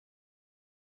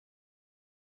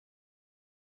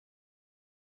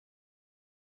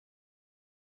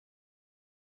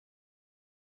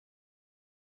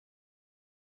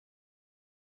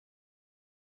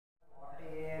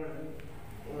الرحيم.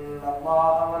 إن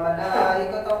الله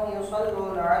وملائكته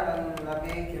يصلون على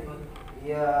النبي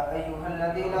يا أيها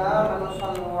الذين آمنوا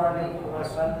صلوا عليه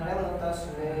وسلموا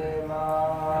تسليما.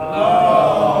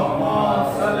 اللهم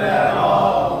صل على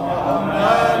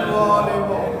محمد وآل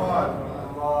محمد.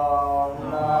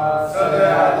 اللهم صل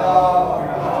على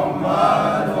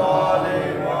محمد وآل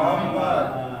محمد.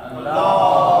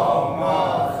 اللهم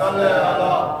صل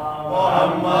على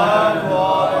محمد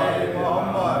وآل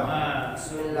محمد.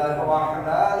 بسم الله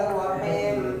الرحمن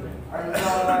الرحيم. عن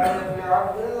جابر بن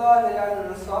عبد الله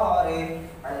الأنصاري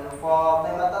عن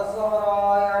فاطمة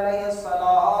الزهراء عليه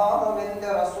السلام بنت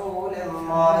رسول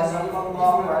الله صلى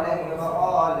الله عليه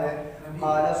وآله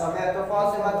قال سمعت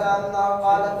فاطمة أنها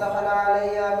قالت دخل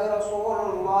علي برسول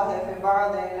الله في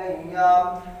بعض الأيام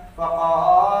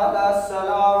فقال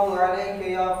السلام عليك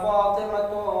يا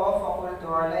فاطمة فقلت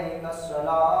عليك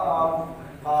السلام.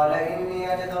 قال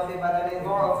إني أجد في بدني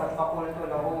ضعفا فقلت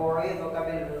له أعيذك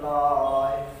بالله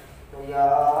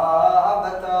يا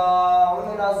أبتاه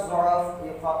من الزعف.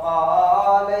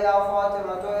 فقال يا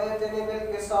فاطمة ائتني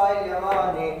بالكساء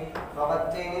اليماني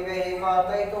فغطيني به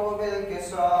فأتيته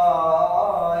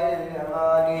بالكساء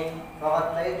اليماني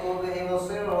فغطيته به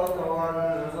بصرت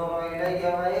وانظر إلي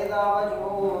فإذا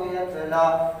وجهه يتلى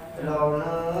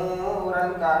نورا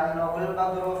كأنه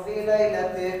البدر في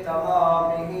ليلة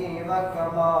تمامه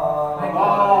وكماله.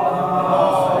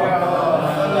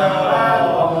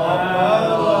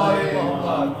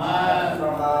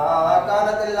 فما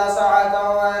كانت إلا ساعة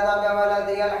وإذا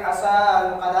بولدي الحسن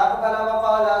قد أقبل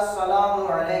وقال السلام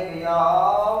عليك يا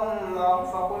أم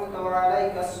فقلت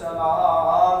عليك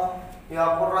السلام يا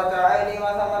قرة عيني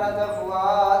وثمرة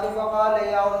فؤادي. فقال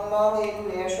يا أمه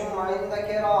إني أشم عندك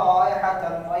رائحة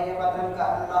طيبة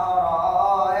كأنها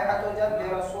رائحة جد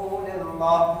رسول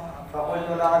الله. فقلت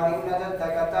نعم إن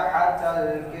جدك تحت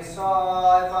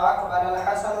الكساء. فأقبل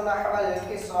الحسن نحو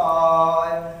الكساء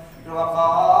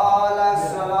وقال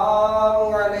السلام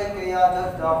عليك يا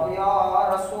جده يا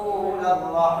رسول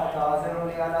الله أتأذن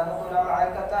لي أن أدخل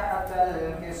معك تحت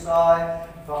الكساء؟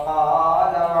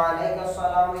 فقال وعليك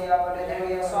السلام يا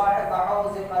ولدي يا صاحب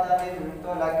حوز قد أذنت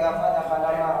لك. فدخل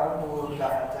معه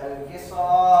تحت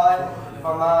الكساء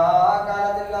فما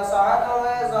كانت إلا ساعة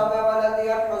وإذا بولدي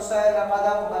الحسين قد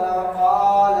أقبل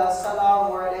وقال السلام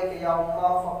عليك يا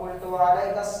أمه فقلت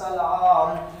عليك السلام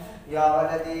يا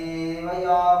ولدي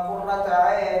ويا قرة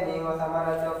عيني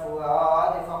وثمرة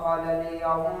فؤادي. فقال لي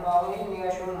يا أمه إني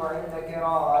أشم عندك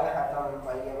رائحة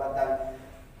طيبة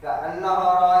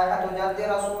كأنها رائحة جد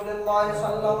رسول الله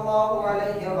صلى الله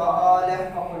عليه وآله.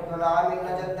 فقلت نعم إن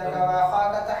جدك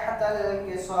وأخاك تحت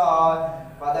الكساء.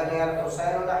 فدني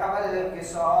الحسين نحو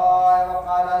الكساء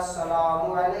وقال السلام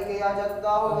عليك يا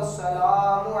جده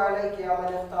والسلام عليك يا من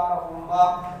اختاره الله.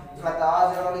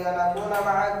 فتعذر لي أن أكون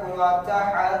معكما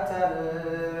تحت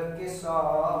الكساء.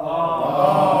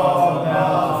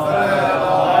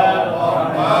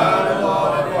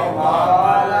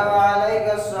 قال وعليك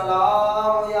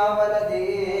السلام يا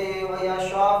ولدي ويا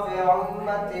شافع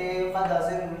أمتي قد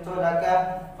أذنت لك.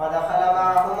 فدخل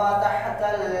معهما تحت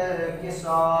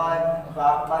الكساء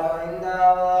فأقبل عند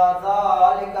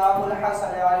ذلك أبو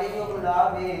الحسن علي بن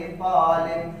أبي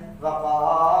طالب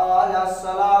وقال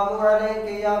السلام عليك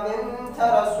يا بنت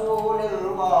رسول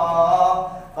الله.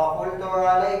 فقلت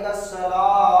عليك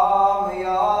السلام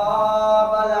يا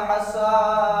أبا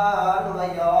الحسن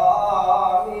ويا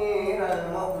أمير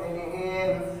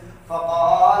المؤمنين.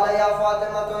 فقال يا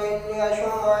فاطمة إني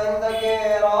أشم عندك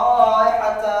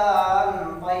رائحة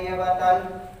طيبة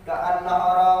كأنها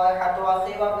رائحة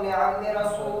أخي وابن عم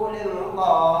رسول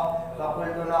الله.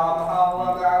 فقلت نعم ها هو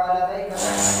مع ولديك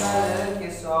تحت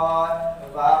الكساء.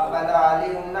 فأقبل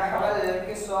علي نحو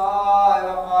الكساء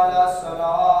وقال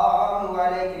السلام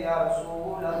عليك يا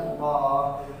رسول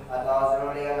الله أتأذن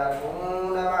لي أن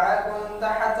أكون معكم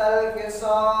تحت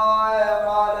الكساء؟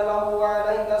 قال له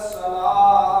عليك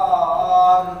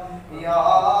السلام يا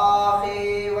أخي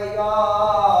ويا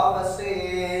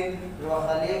وسيم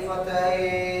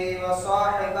وخليفتي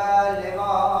وصاحب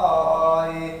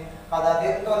اللواء قد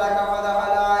أذنت لك.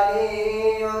 فدخل علي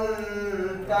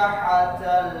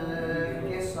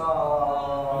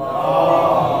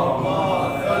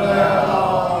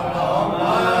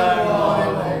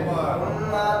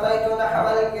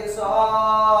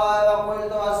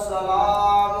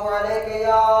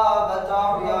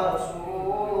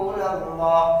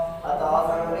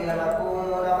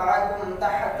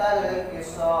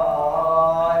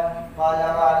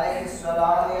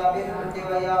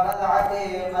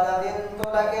ساعتي قد أذنت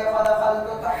لك فدخلت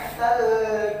تحت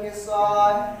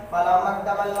الكساء فلما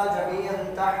اكتملنا جميعا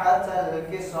تحت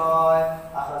الكساء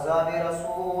أخذ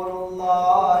برسول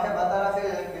الله بدل في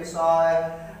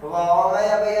الكساء ورمي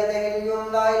بيده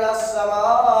اليمنى إلى السماء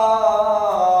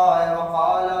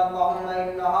وقال اللهم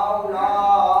إن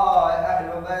هؤلاء أهل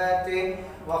بيتي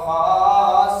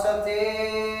وخاصتي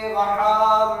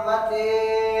وحامتي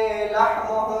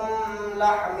لحمهم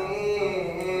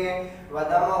لحمي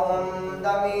ودمهم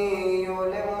دمي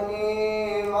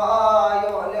يؤلمني ما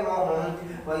يؤلمهم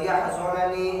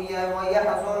ويحزنني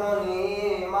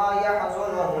ما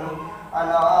يحزنهم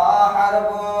أنا حرب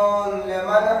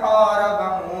لمن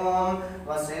حاربهم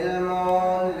وسلم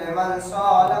لمن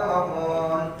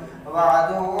سالمهم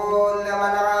وعدو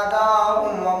لمن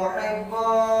عاداهم ومحب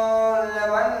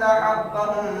لمن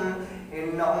أحبهم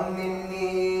إنهم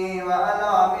مني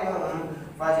وأنا منهم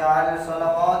فاجعل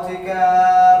صلواتك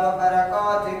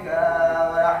وبركاتك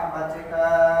ورحمتك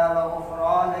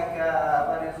وغفرانك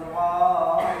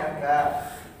ورضوانك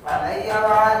علي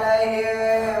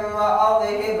وعليهم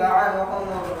وأذهب عنهم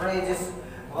الرجس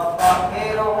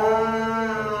وطهرهم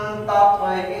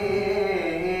تطهيرا.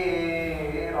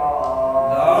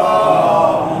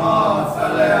 اللهم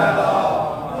صل على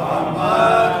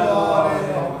محمد وآل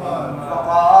محمد.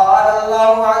 فقال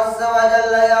الله عز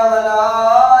وجل يا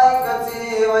ملائكتي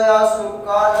ويا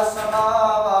سكان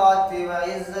السماوات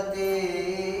وعزتي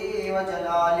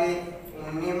وجلالي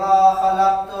إني ما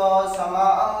خلقت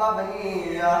سماء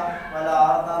مبنية ولا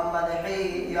أرضا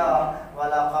مدحية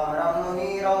ولا قمرا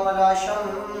منيرا ولا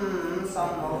شمسا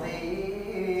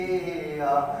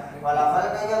مضيئة ولا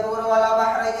خلق يدور ولا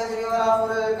بحر يجري ولا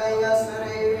فلك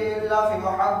يسري إلا في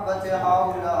محبة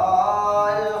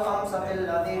هؤلاء الخمسة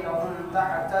الذين هم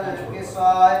تحت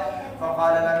الكساء.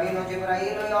 فقال الأمين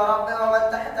جبريل يا رب ومن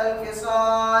تحت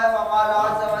الكساء؟ فقال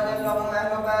عز وجل هم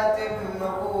أهل بيت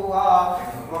النبوة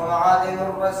ومعادن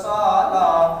الرسالة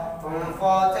هم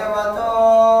فاطمة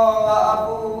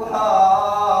وأبوها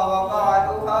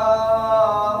وبعلها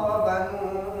وبنوها.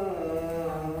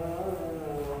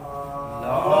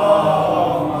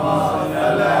 اللهم صل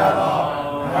على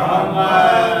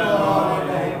محمد وآل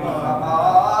محمد.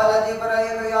 فقال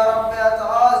جبريل يا رب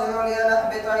أتآذن لي أن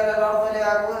أهبط إلى الأرض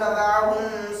لأكون معهم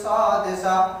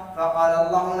سادسا؟ فقال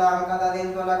الله نعم قد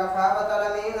أذنت لك. فهبط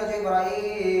الأمين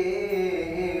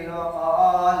جبريل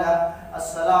وقال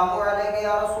السلام عليك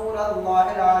يا رسول الله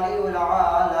العلي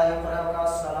الأعلى يقرأك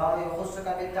السلام يخصك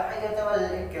بالتحية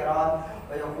والإكرام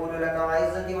ويقول لك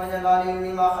وعزتي وجلالي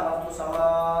إني ما خلقت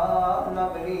سماء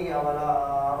مبنية ولا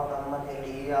أرضا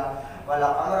مدحية ولا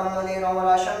قمرا منيرا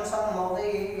ولا شمسا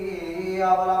مضيئة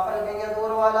ولا فلك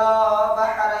يدور ولا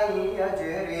بحرا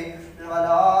يجري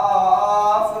ولا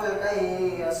فلكا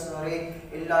يسري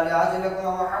إلا لأجلكم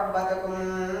ومحبتكم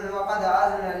وقد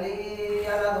أذن لي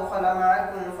أن أدخل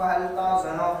معكم فهل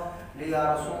تأذنوا لي يا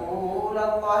رسول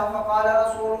الله؟ فقال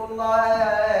رسول الله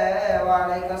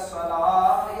وعليك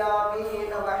السلام يا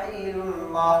أمين وحي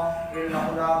الله إنه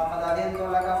قد أذنت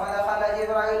لك. فدخل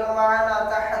جبريل معنا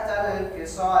تحت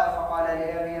الكساء فقال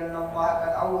لي أن الله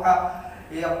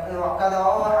قد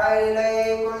أوحى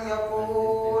إليكم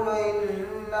يقول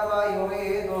إنما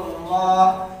يريد الله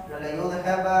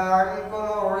ليذهب عنكم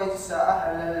الرجس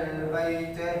أهل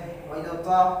البيت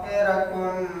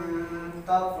ويطهركم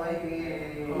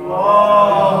تطهيرا.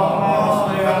 اللهم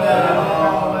صل على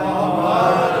محمد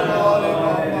وآل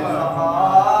محمد.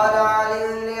 فقال علي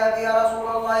لأبي يا رسول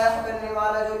الله أخبرني ما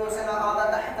لجلوسنا هذا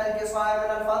تحت الكساء من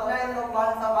الفضل عند الله؟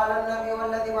 فقال النبي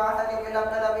والذي بعثني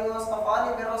بلقب نبي واصطفاني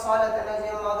بالرسالة الذي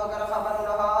ما ذكر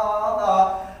خبرنا هذا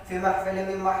في محفل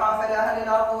من محافل أهل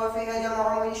الأرض وفيه جمع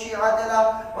من شيعتنا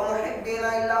ومحبين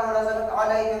إلا ونزلت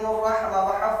عليهم الرحمة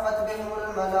وحفت بهم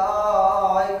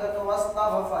الملائكة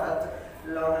واستغفرت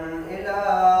لهم إلى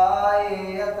أن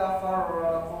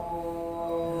يتفرقوا.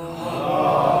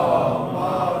 اللهم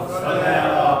صل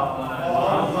على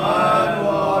محمد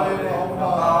وآل محمد.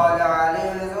 قال علي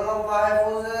نزم الله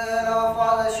فوزنا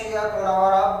وفاز شيعتنا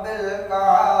ورب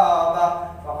الكعبة.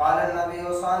 فقال النبي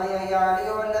ثانيا يا علي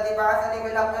والذي بعثني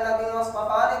بالحق نبي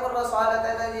واصطفاني بالرسالة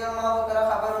الذي ما ذكر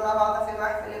خبرنا هذا في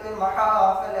محفل من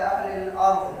محافل أهل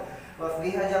الأرض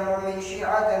وفيها جمع من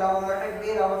شيعتنا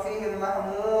ومحبين وفيهم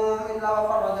مهموم إلا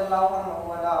وفرج الله همه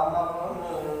ولا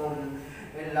مغموم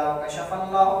إلا وكشف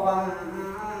الله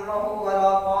غمه ولا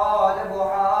طالب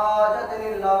حاجة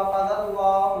إلا وقضى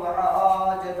الله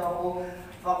حاجته.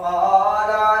 فقال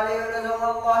علي نزم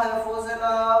الله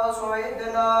فوزنا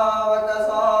وسعدنا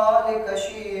وكذلك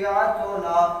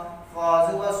شيعتنا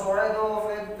فازوا وسعدوا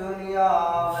في الدنيا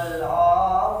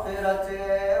والآخرة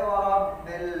ورب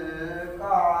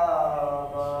الكعبة.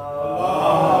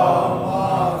 اللهم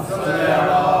صل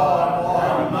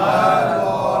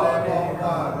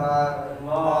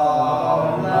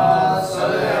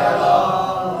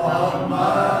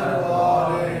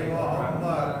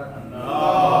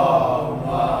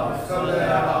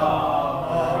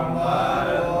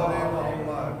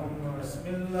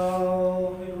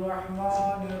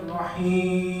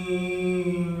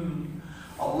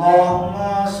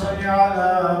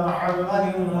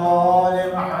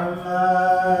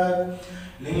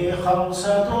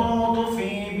خمسة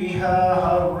نطفي بها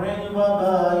حر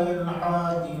الوباء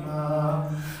الحادمة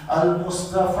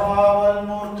المصطفى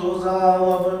والمرتضى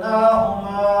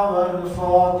وابناهما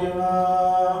والفاطمة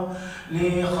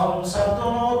لي خمسة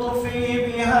نطفي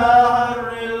بها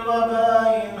حر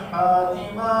الوباء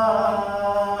الحادمة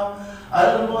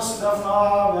المصطفى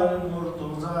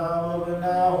والمرتضى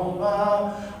وابناهما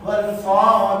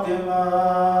والفاطمة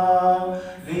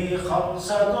لي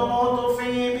خمسة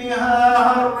نطفي بها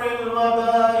حر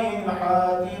الوباء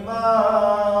الحادمة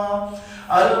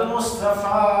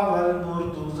المصطفى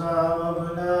والمرتضى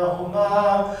وابناهما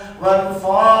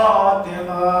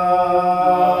والفاطمة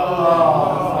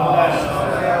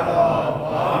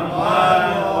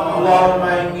اللهم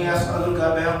إني أسألك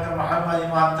بحق محمد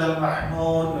وأنت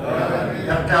المحمود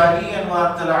بحق علي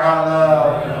وأنت الأعلى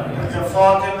بحق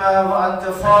فاطمة وأنت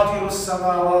فاطر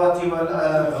السماوات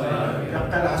والأرض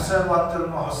بحق الحسن وأنت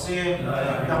المحسن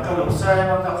بحق الحسين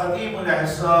وأنت قديم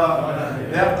الإحسان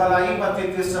بحق الأئمة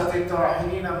التسعة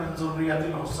الطاهرين من ذرية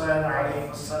الحسين عليه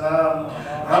السلام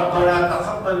ربنا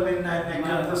تقبل منا إنك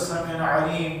أنت السميع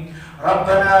العليم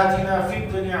ربنا آتنا في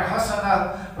الدنيا حسنة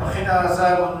وقنا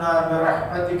عذاب النار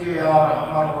برحمتك يا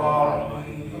أرحم الراحمين.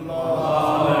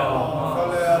 اللهم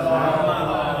صل على محمد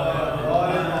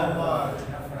وآل محمد.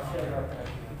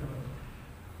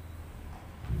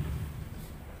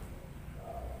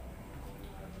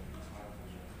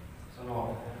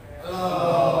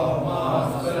 اللهم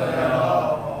صل على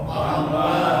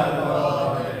محمد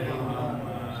وآل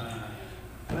محمد.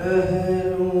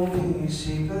 पहलू भी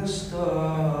शिकस्ता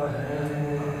है,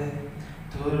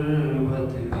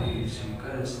 तुर्बत भी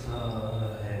शिकस्ता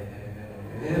है,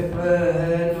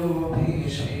 पहलू भी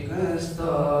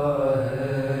शिकस्ता है,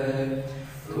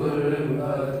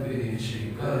 तुर्बत भी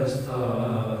शिकस्ता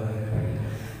है।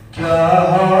 क्या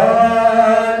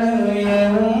हाल ये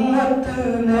उम्मत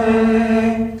ने,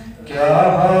 क्या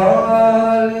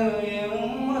हाल ये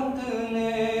उम्मत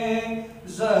ने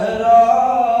ज़हरा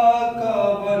का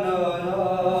बनाया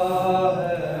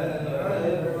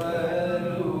है,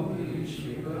 पहलू भी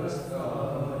शिकस्ता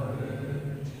है,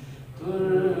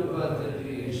 तुर्बत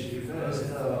भी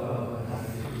शिकस्ता है।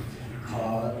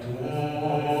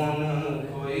 खातून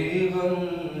कोई गम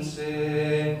से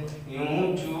यूं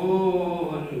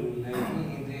चूर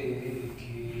नहीं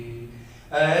देखी,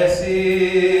 ऐसी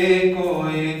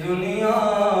कोई दुनिया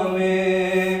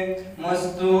में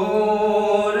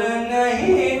मस्तूर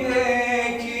नहीं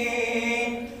देखी।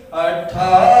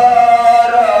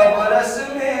 18 बरस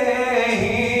में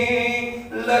ही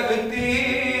लगती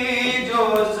जो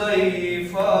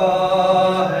ज़ईफ़ा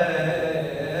है,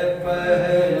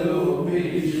 पहलू भी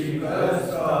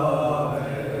शिकस्ता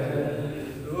है,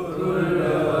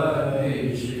 तुर्बत भी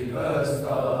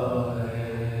शिकस्ता है,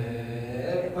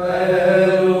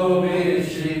 पहलू भी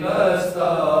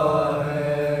शिकस्ता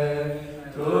है,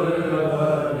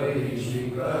 तुर्बत भी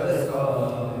शिकस्ता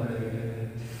है।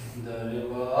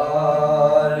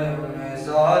 दरबार में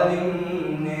ज़ालिम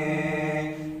ने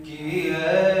की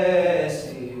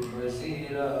ऐसी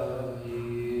पजीराई,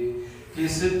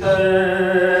 किस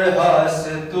तरह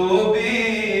से तू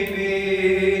बीबी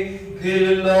फिर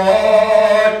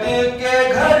लौट के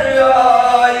घर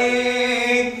आई।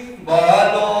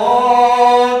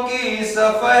 बालों की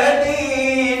सफेदी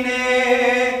ने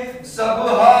सब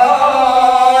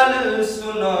हाल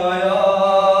सुनाया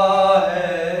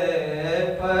है,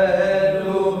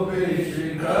 पहलू भी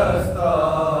शिकस्ता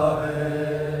है,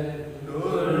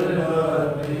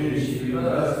 तुर्बत भी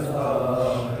शिकस्ता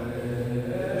है,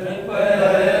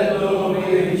 पहलू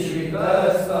भी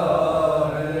शिकस्ता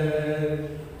है,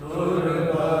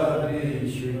 तुर्बत भी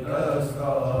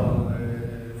शिकस्ता है।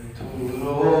 तू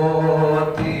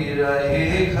रोती रही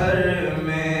घर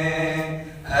में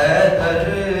हैदर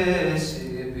से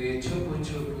भी छुप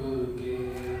छुप के,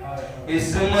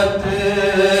 इस्मत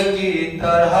की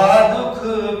तरह दुख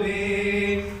भी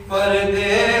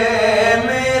पर्दे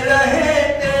में रहे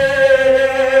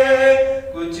तेरे।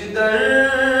 कुछ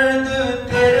दर्द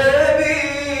तेरे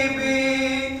बीबी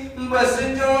बस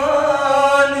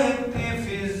जानती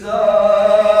फिजा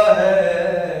है,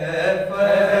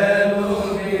 पहलू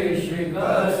भी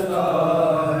शिकस्ता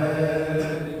है,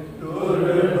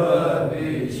 तुर्बत भी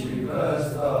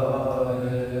शिकस्ता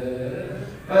है,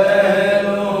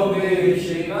 पहलू भी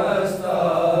शिकस्ता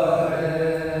है,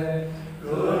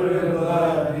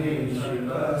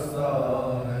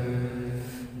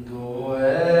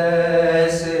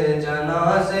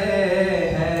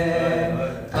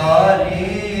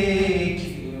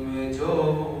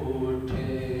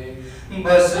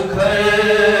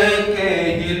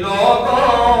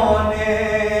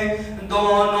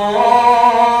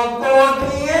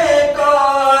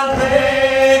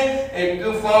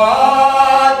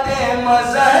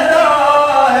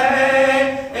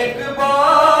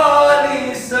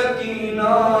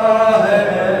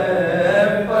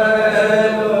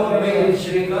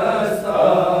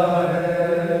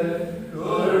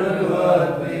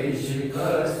 भी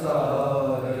शिकस्ता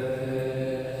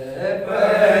है,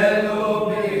 पहलू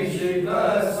भी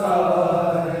शिकस्ता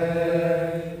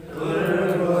है,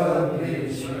 तुर्बत भी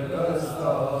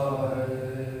शिकस्ता है।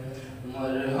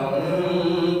 मरहम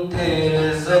तेरे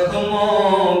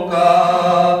जख्मों का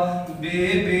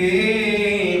बीबी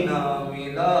ना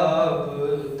मिला अब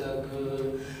तक,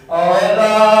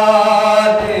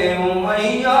 औलादे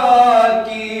उमैया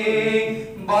की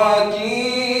बाकी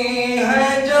है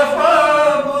जफा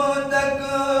अब तक,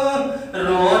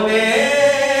 रोने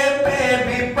पे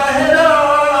भी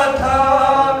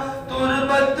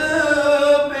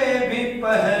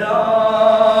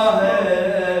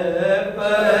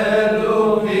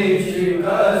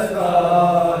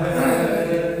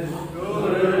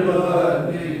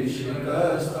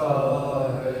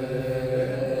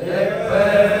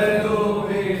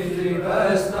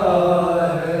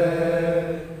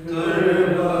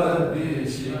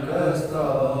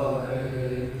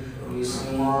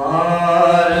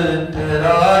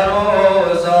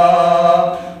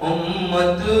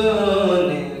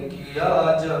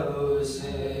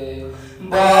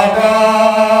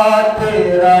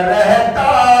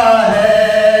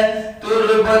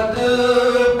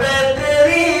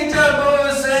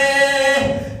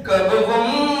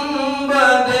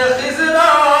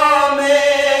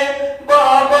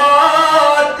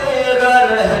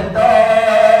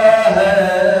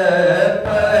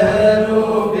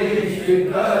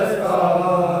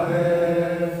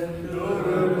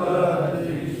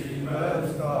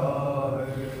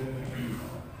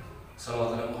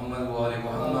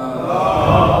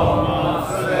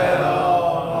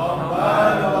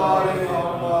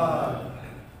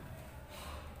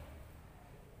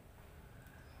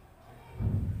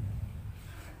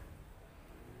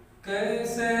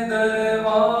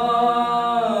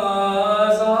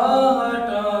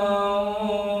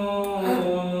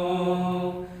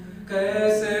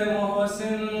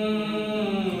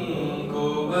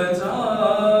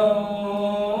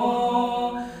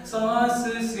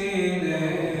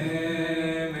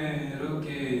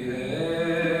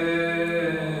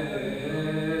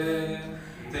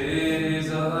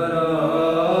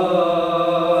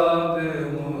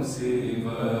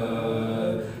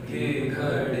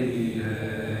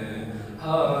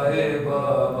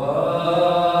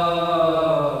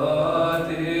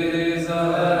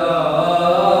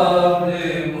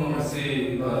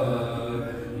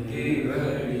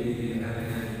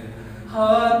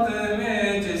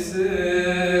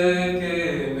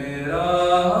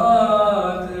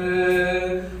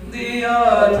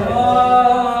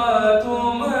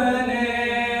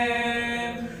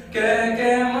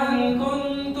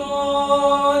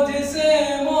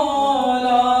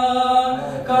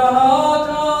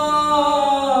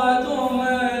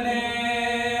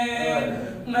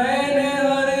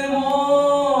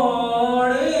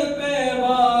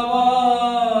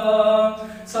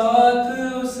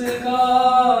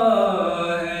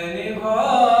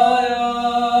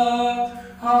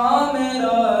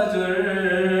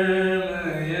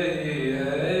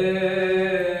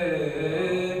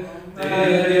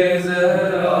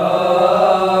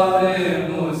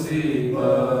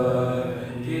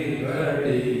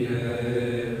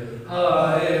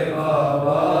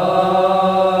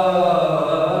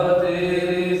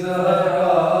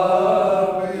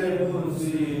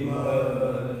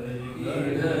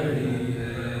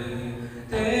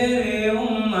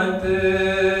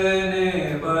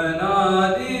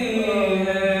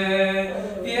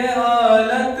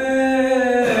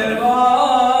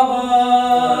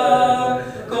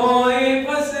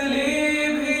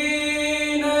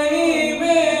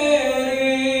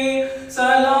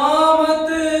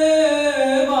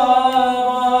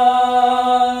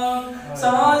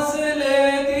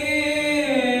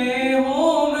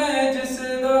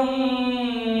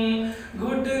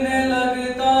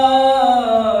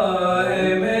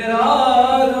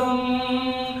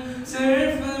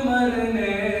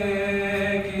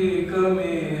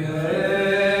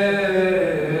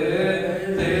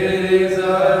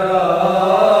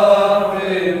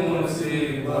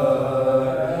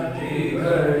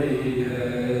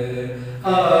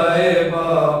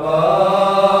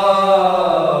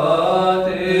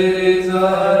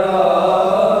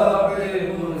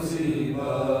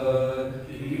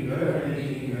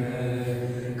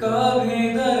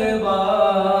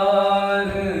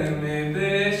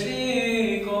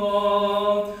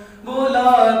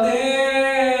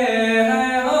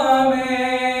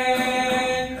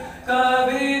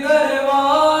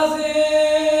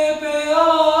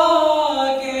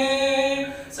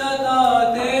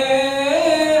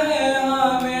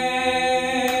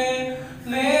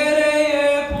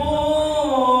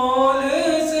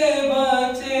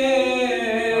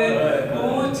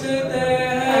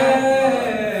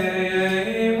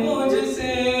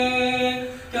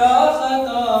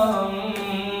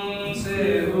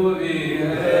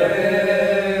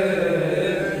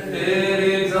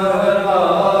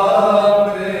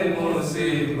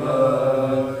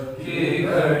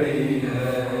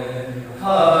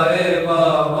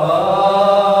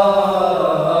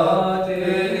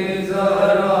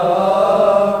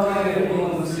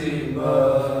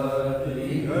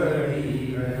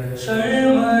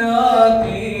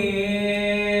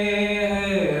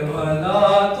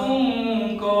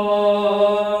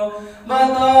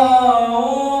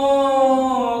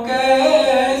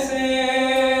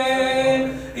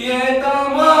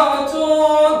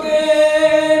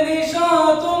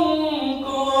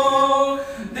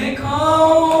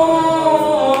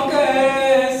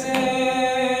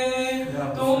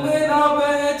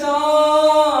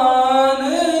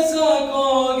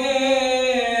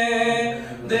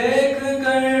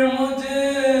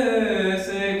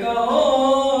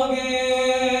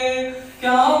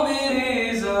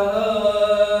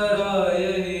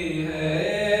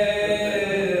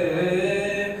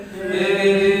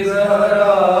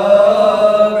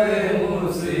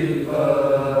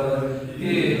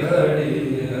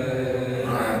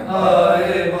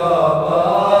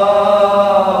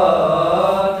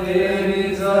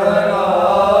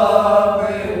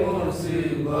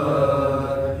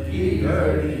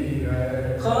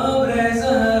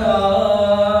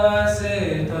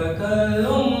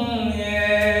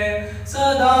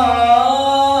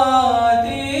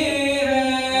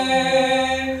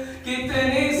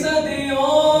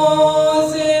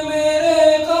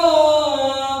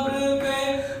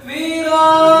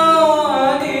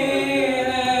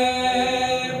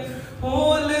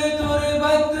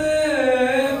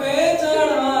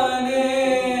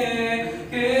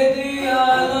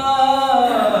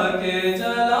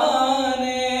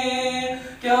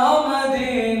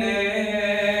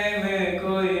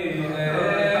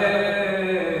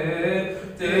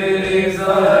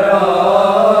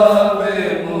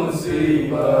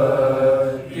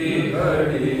की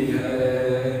घड़ी है।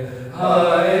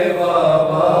 हाय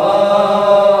बाबा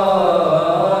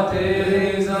तेरी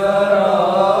ज़रा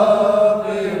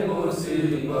पे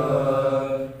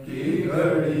मुसीबत की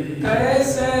घड़ी।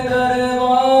 कैसे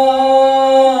दरवाज़ा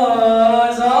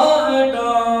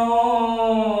हटाऊं,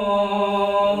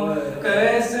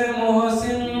 कैसे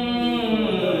मोहसिन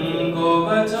को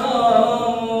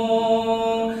बचाऊं,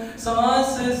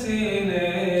 सांस सीने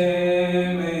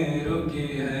में रुकी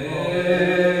है।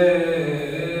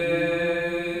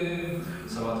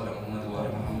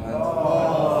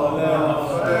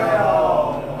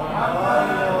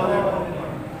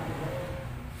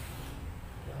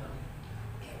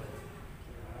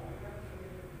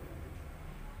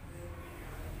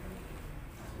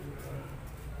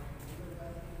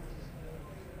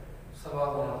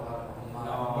 सल्लल्लाहु अलैहि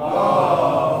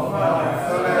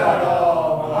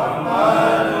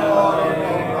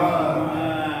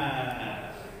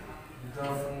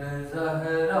दफन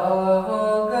ज़हरा हो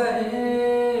गए,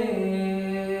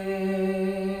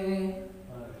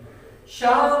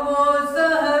 शामो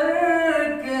सहर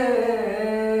के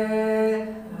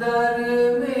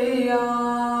दरमियाँ।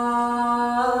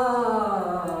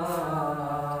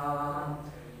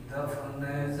 दफन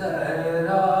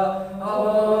ज़हरा हो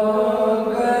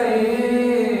गई,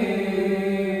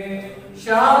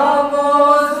 शामो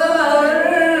सहर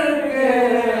के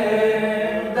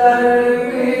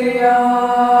दरमियाँ।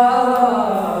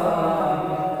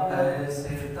 है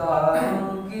सितारों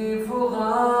की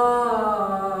फुगां,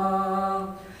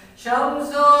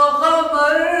 शम्सो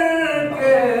क़मर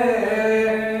के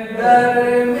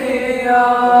दरमियाँ।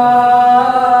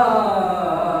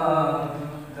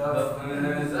 दफन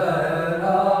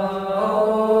ज़हरा हो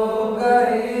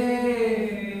गई,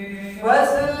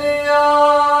 फसलिया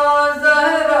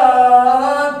ज़हरा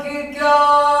की क्या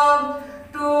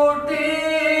टूटी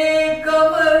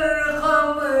कमर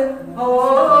खम हो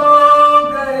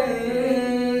गई।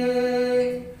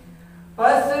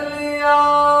 फसलिया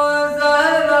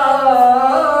ज़हरा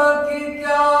की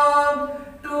क्या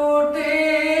टूटी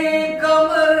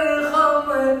कमर खम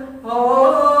हो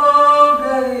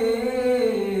गई।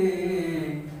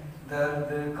 दर्द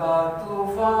का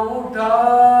तूफान उठा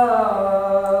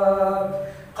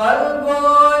क़ल्बो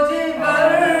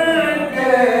जिगर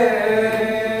के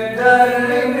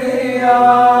दरमियाँ।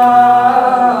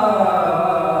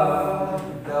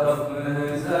 दफन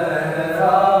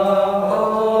ज़हरा हो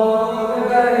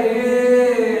गई,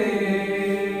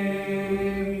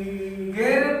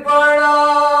 गिर पड़ा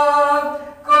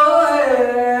कोई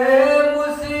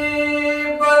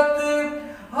मुसीबत,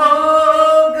 हो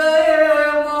गए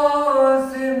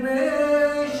मौसम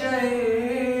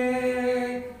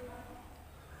शहीद।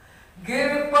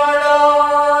 गिर पड़ा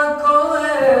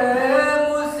कोई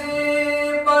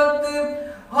मुसीबत,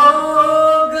 हो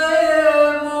गए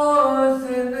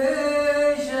मौसम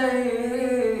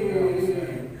शहीद।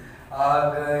 आ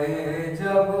गए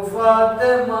जब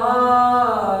फातिमा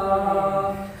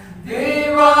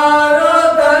दीवारों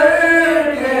दर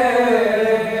के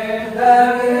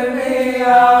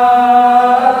दरमियाँ।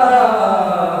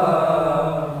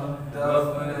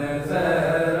 दफन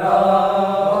ज़हरा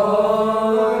हो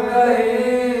गई,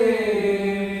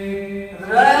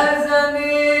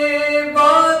 रहज़नी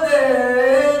बादे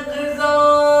क़िज़ा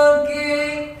की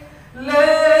ले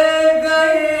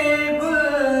गई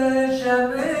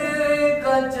गुलशन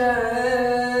का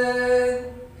चैन।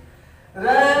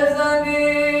 रहज़नी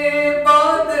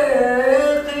बादे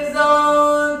क़िज़ा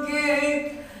की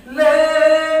ले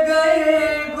गई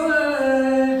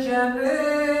गुलशन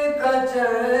का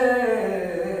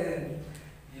चैन।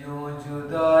 यूं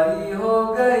जुदाई हो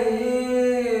गई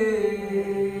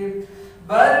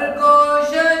बरगो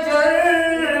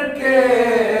शजर के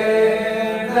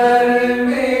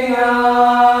दरमियाँ।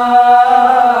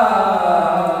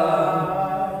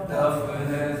 दफन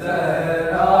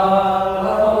ज़हरा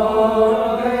हो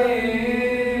गई,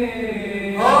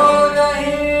 हो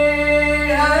रही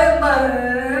है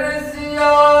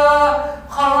मरसिया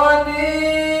खानी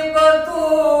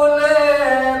बतूले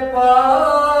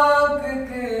पाक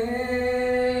की।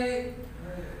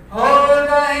 हो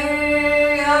रही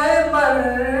है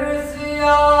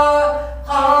मरसिया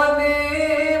खानी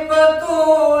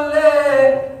बतूले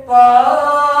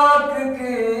पाक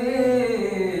की।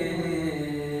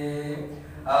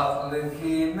 अक्ल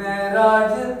की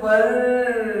मेराज पर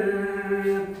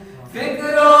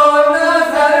फिक्रो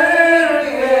नज़र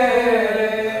के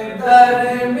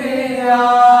दरमियाँ।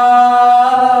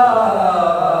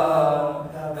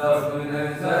 दफन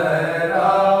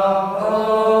ज़हरा हो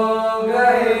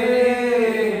गई,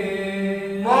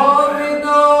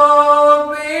 मोमिनों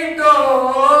पीटो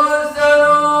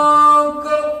सरों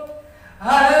को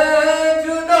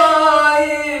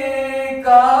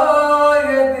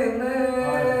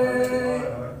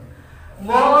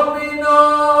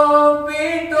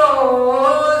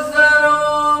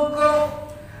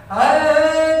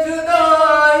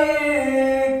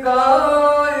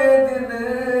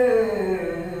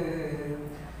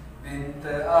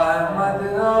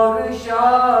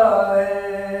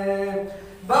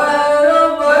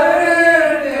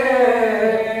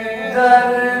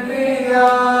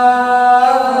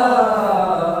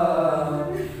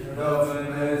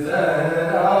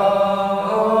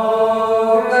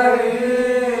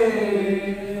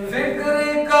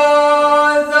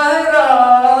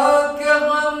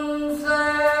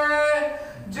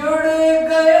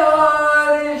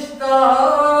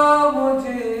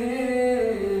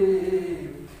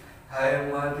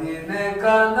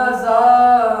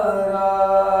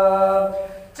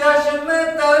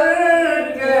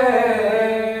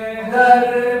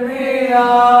गया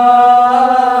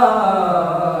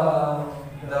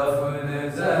दफन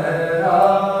ज़हरा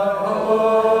हो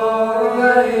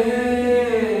गई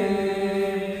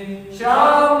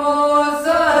शामो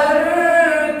सहर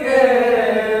के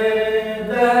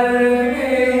दरमियान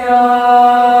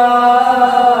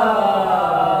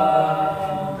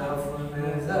दफन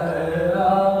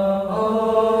ज़हरा हो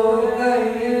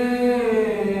गई।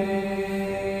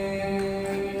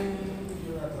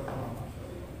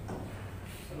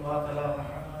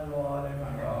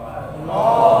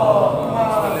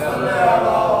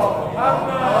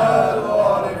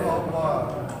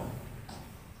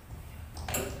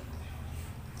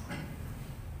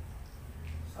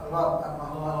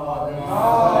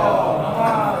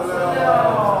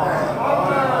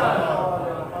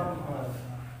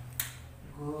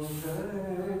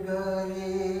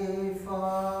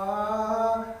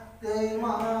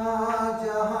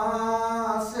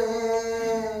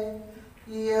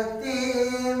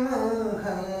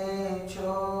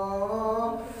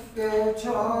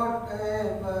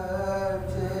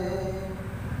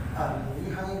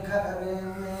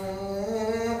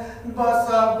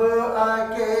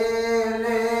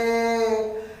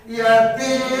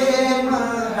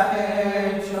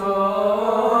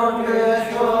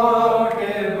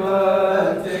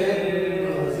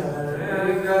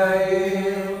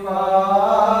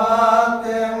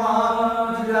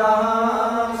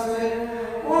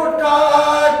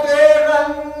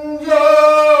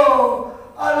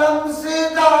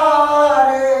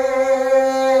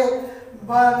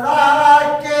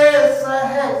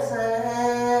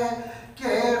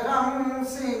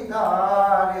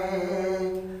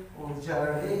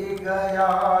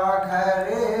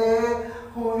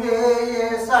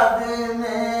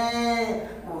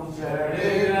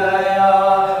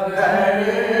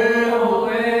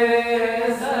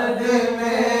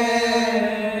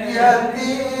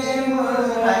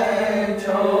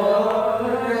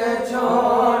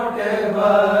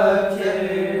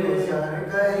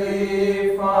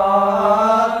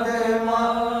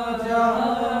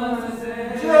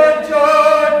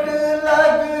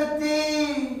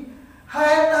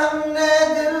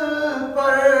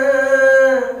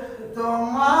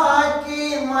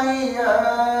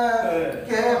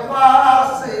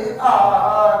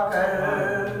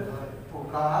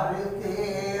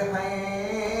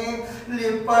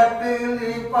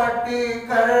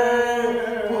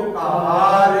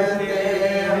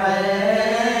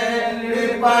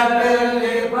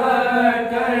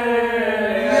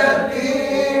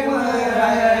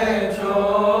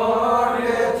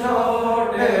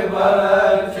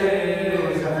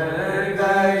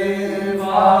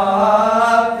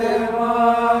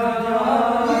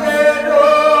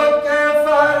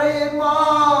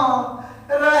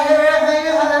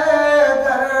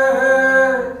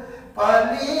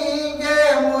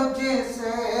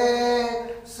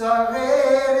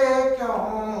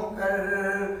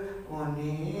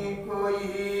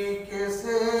 कोई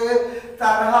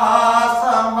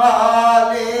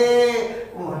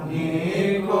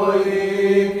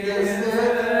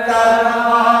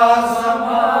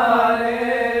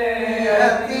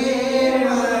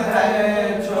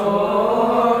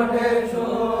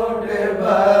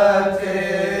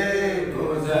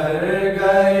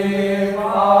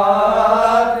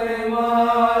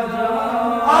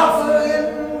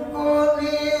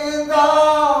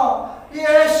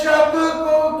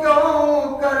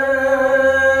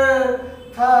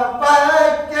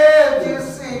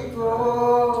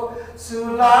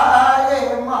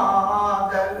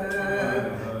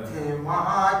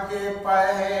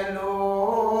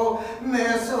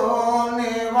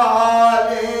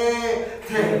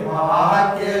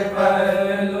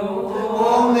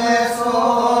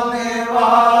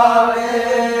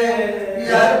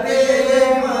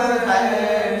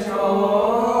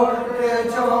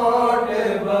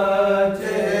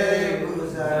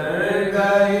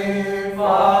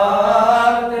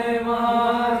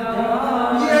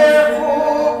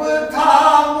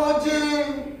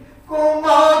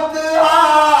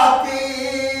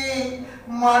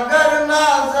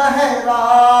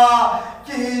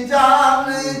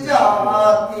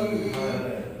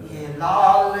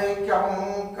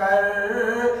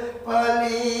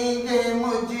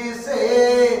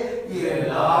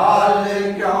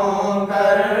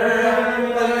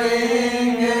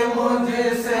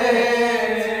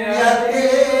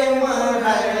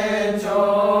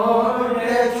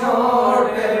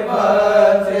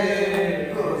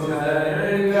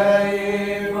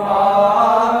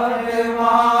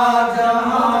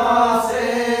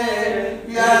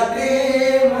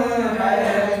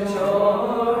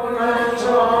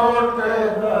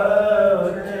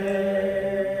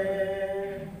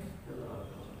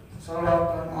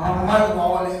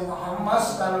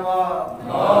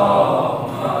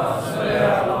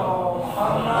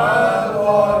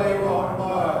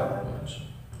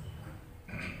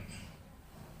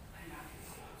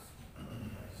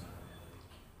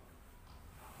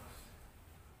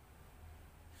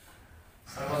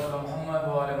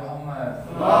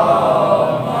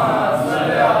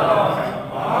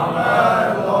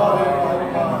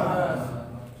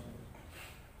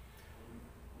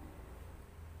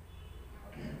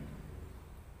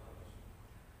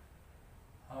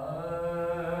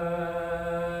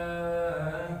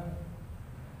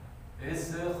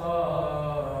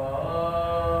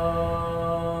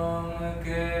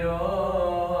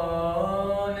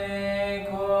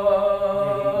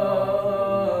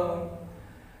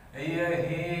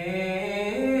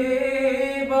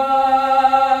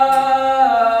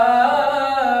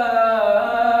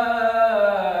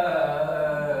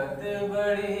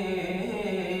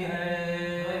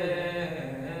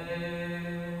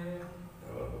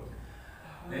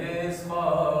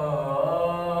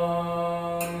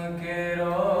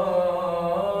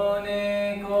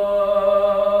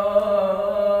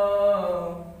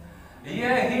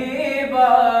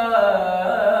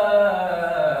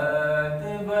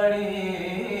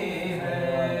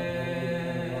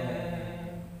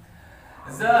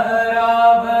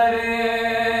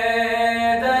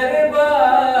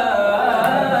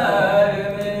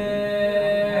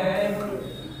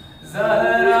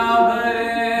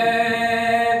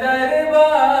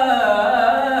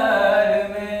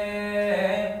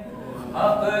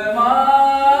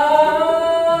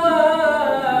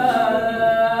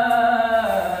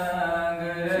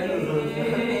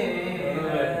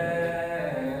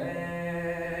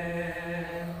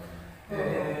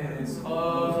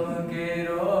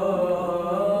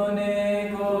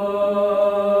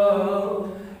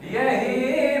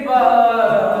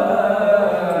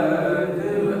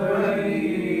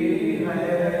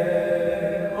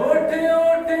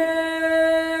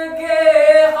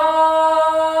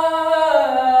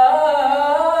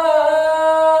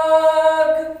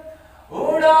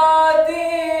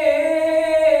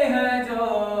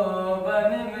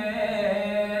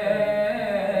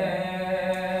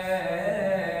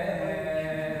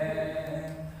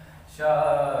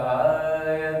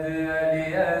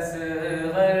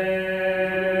असगर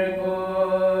को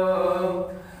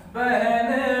बहन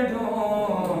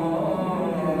ढूंढ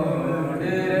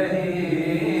रही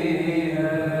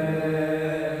है।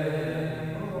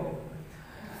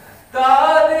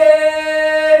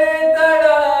 तादेर तड़पते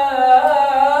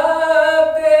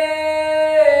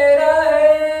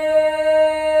रहे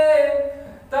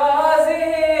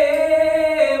ताज़ीम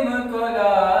को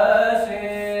लाशें,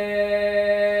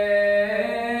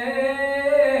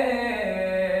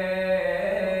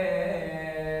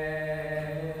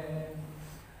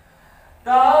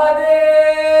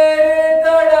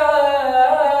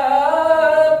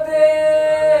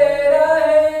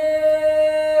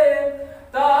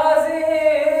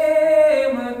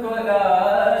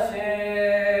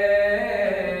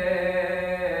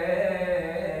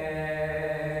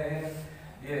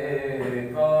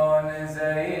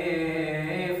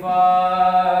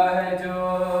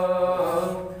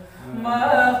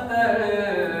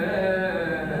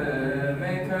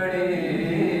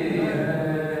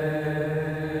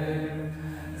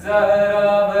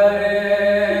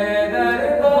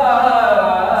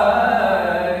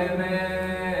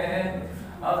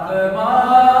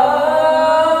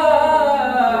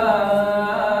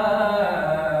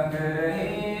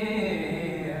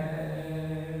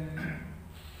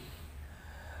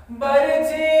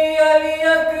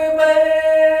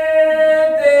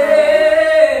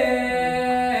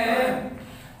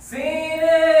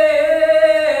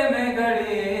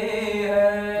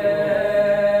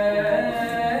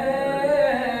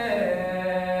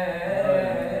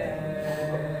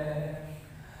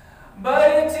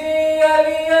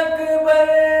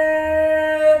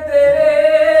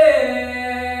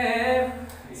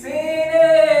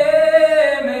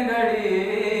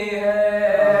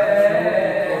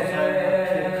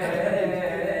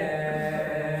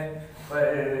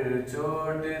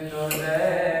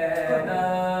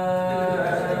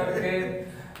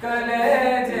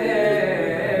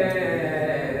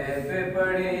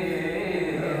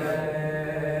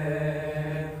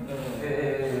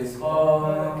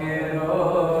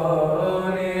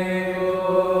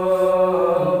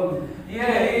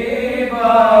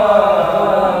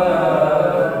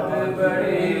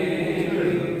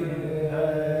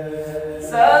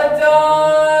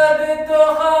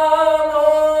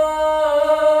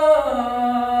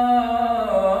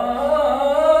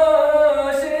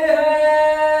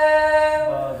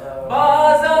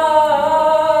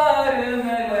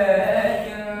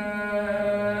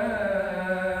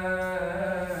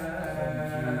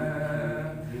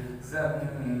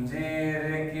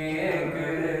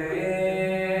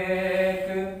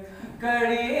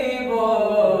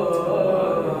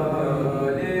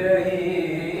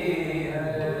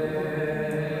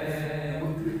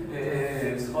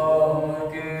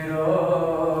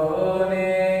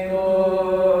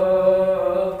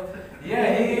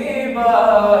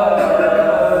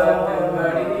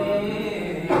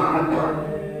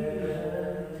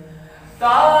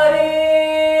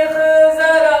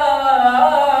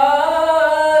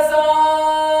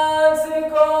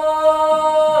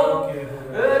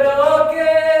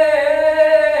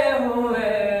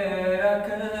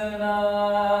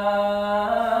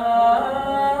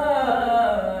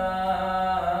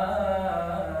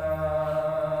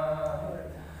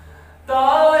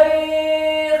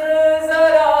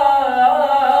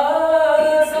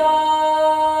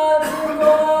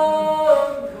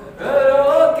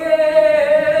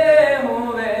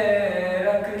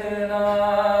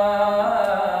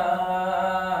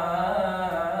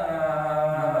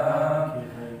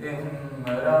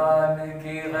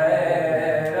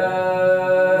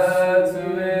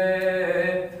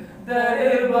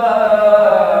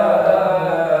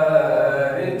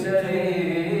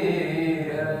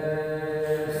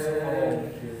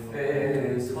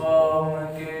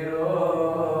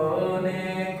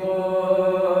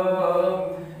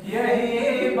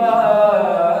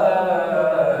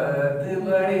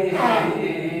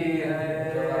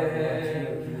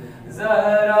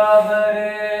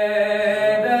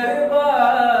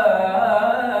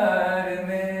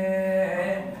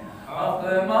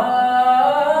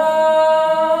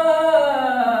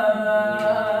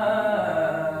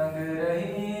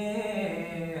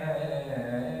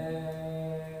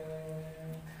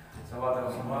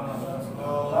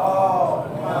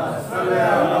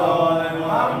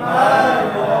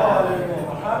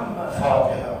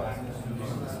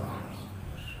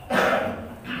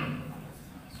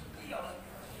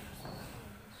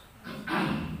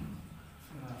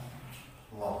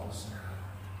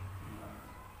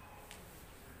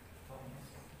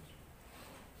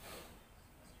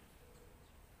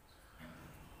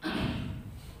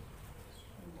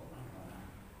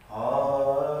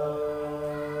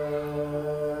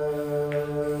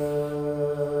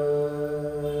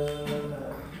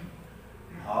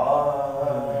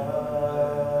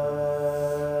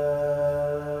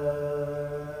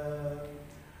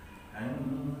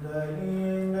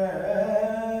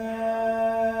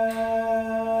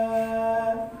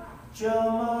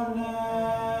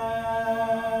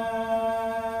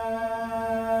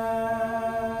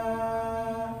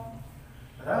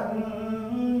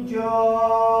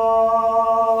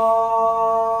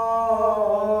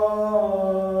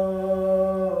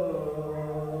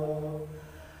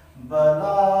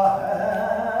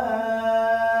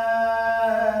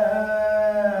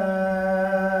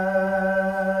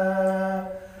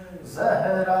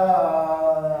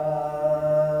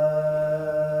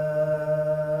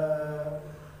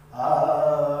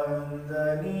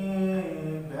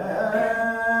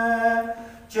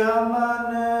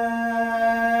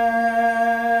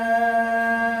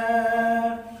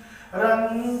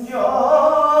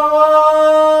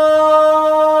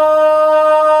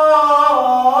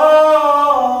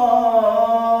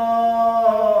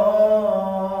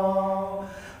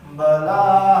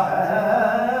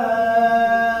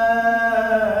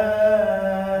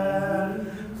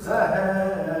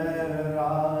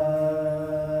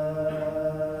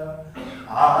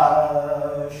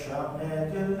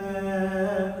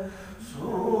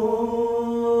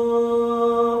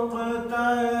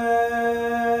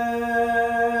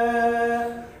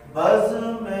 बज़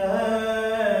में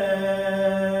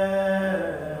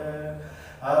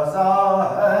अज़ा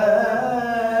है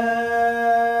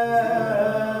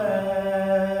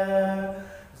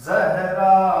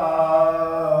ज़हरा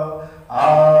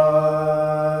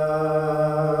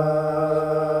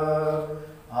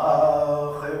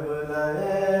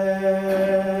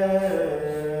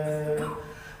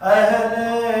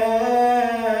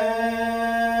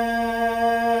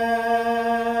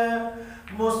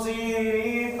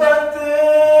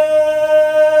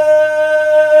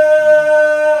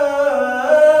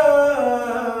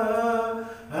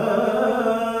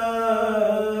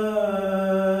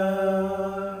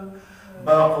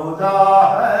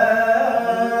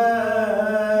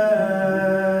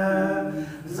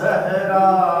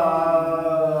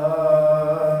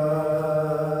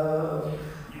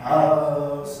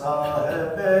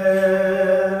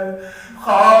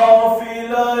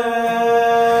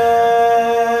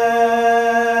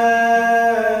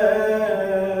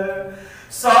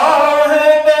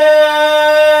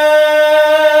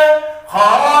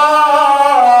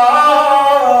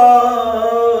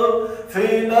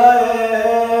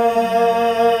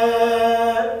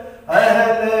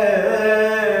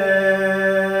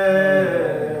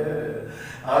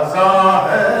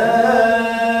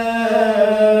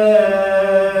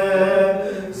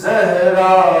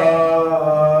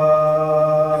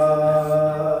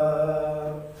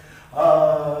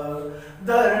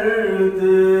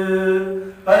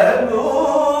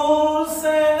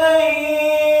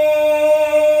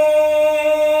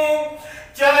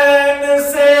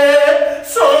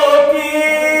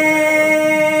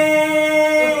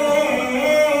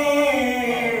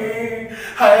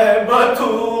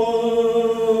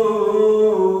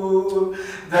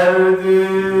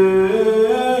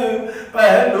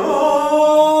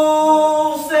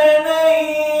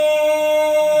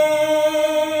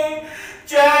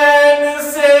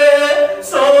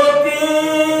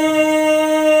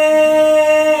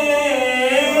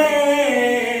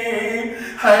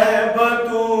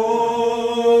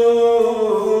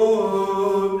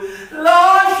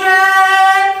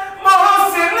लाशें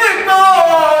महसिल को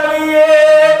लिए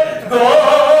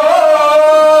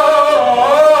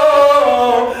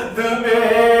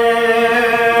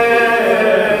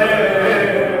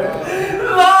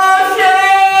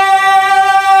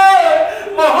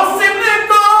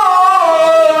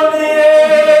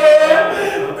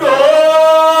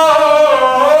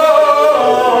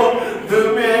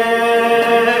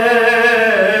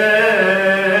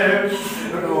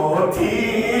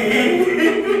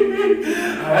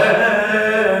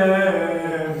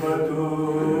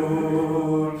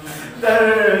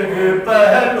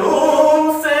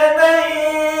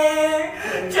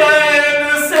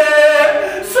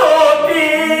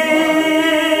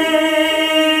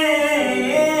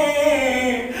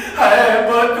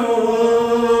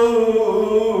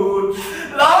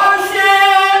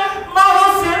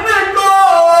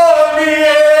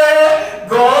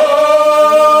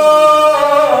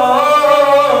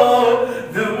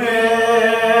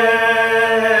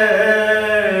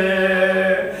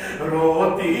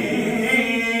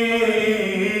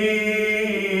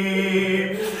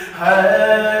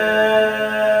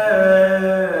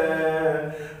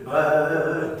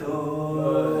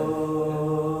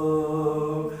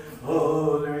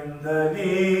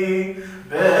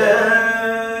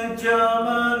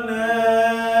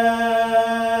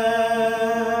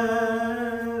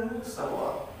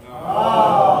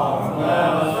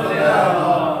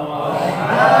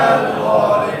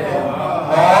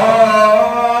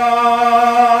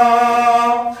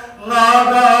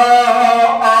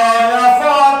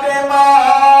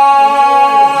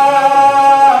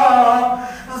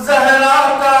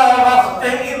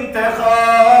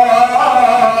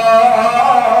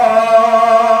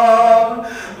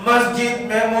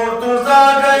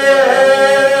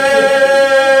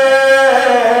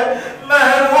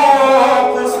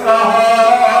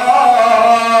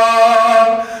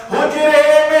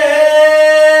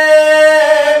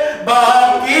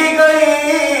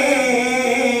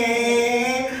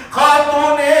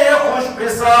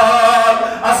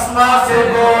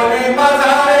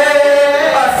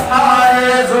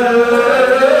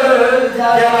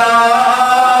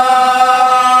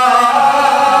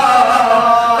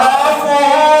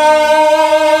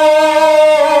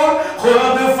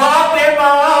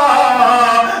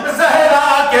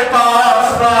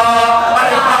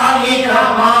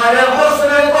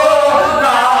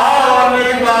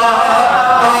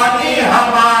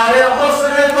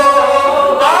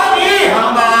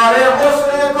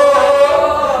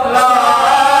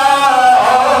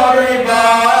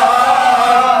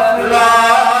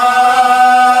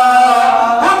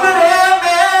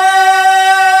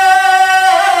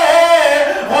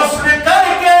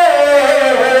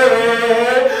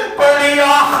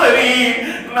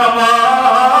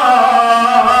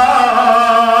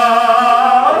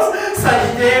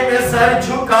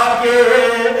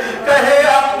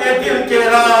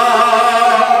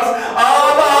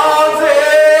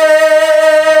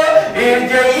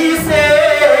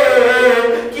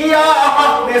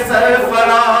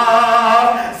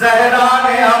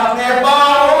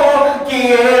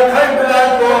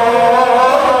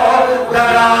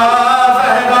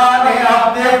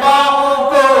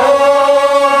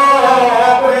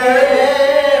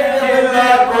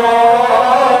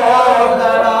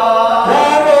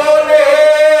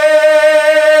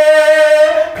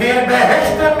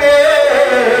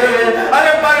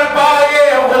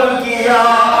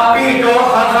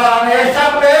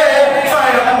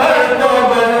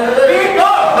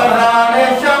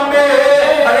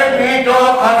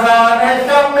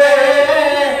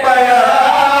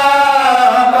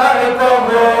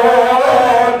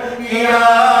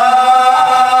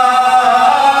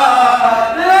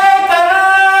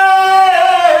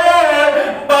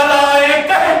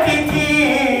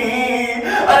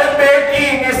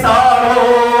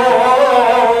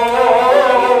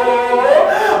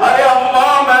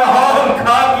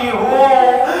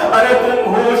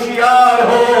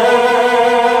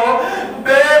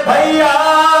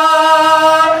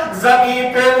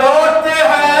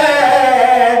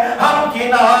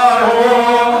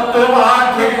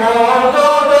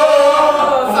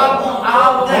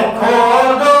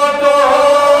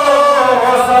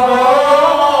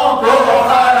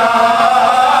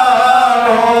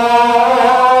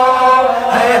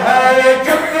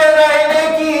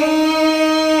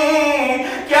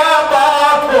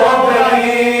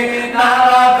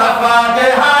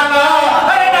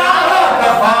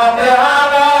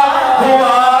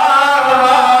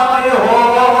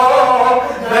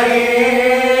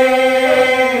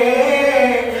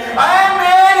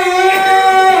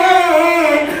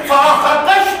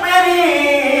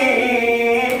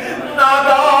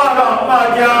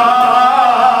क्या